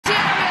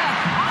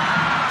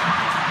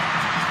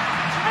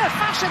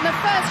possession, the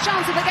first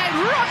chance of the game.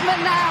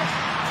 Rodman now,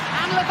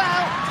 and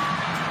Lavelle.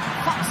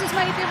 Fox has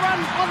made the run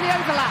on the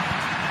overlap.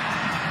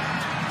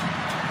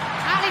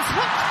 And it's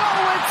hooked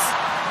forwards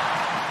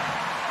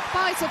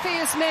by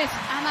Sophia Smith,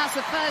 and that's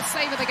the first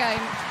save of the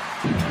game.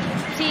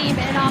 Team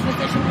in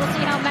opposition, we'll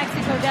see how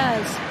Mexico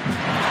does.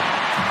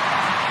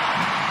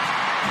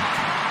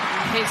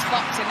 Here's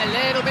Fox in a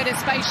little bit of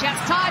space, she has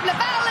time,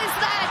 Lavelle is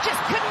there,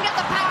 just couldn't get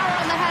the power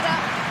on the header.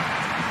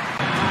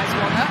 Nice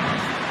one up.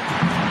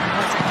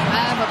 That's a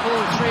clever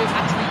ball through,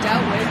 had to be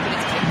dealt with, but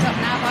it's picked up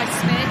now by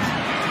Smith.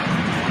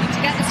 Need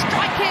to get the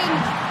strike in.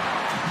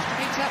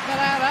 Straight up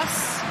without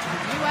us.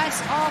 The US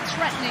are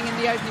threatening in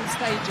the opening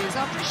stages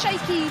after a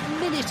shaky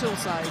minute or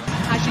so.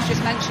 As you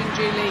just mentioned,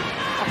 Julie,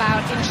 about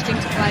interesting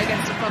to play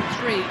against the front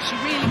three, she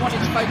really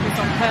wanted to focus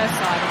on her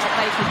side and what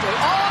they could do.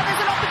 Oh,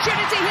 there's an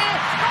opportunity here.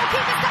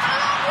 Goalkeeper's come a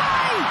long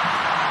way.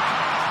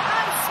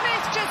 And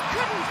Smith just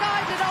couldn't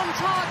guide it on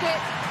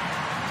target.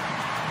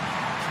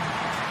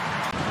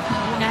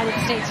 United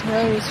States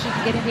knows she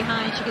can get in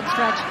behind, she can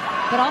stretch,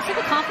 but also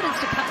the confidence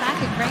to cut back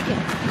and crank it.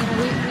 You know,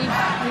 we've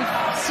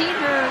seen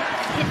her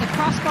hit the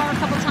crossbar a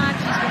couple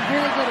times. She's been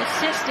really good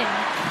assisting.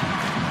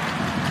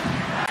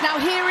 Now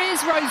here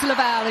is Rose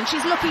Lavelle, and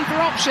she's looking for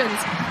options.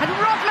 And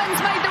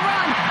Rodman's made the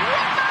run.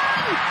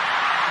 Rodman!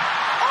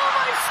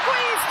 Almost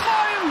squeezed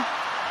home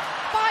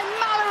by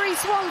Mal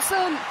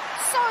Swanson.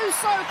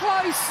 So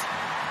close.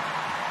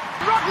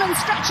 Rodman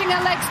stretching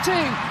her legs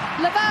too.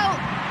 Lavelle.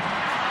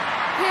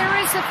 Here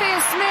is Sophia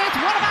Smith.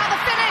 What about the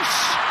finish?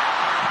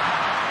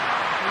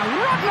 Now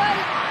Rodman.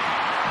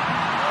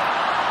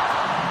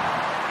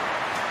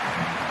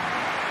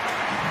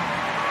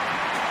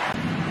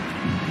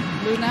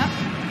 Luna.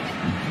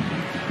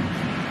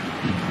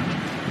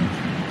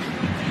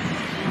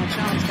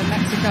 Chance for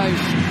Mexico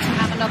to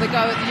have another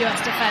go at the US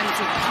defence.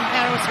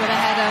 Compares with a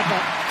header,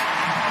 but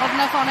not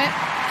enough on it.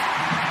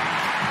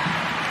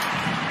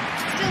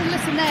 Still,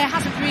 listen, there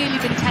hasn't really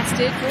been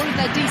tested for all of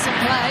their decent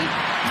play.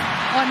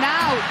 Oh,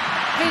 now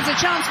here's a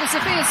chance for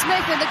Sophia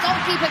Smith, and the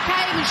goalkeeper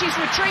came and she's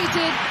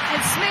retreated. And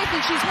Smith,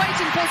 and she's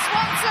waiting for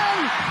Swanson.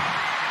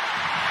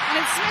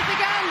 And it's Smith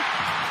again.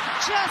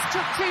 Just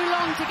took too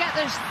long to get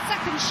the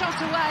second shot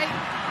away.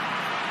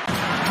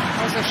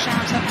 There's a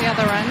shout up the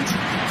other end.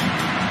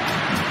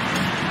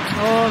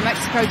 Oh,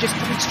 Mexico just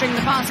couldn't string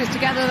the passes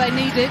together they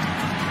needed.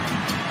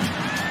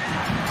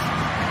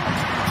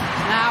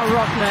 Now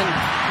Rodman.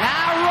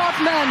 Now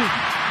Rodman.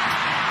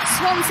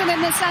 Swanson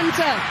in the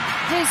centre.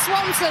 Here's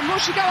Swanson. Will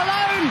she go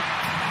alone?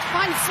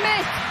 Finds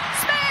Smith.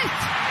 Smith!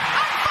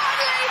 And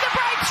finally the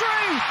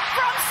breakthrough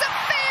from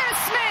Sophia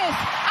Smith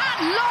at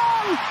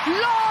long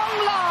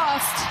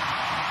last.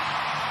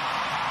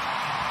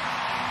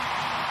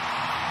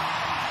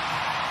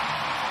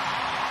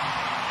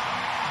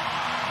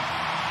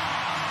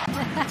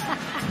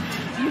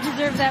 You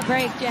deserve that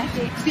break,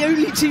 Jackie. It's the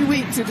only 2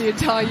 weeks of the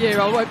entire year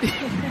I won't be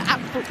at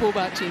football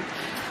matches.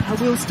 I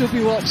will still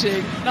be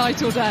watching,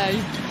 night or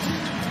day.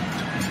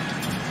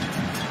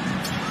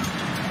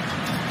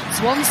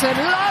 Swanson,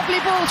 lovely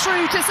ball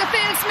through to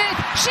Sophia Smith.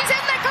 She's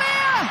in the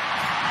clear.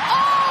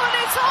 Oh, and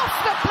it's off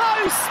the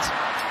post.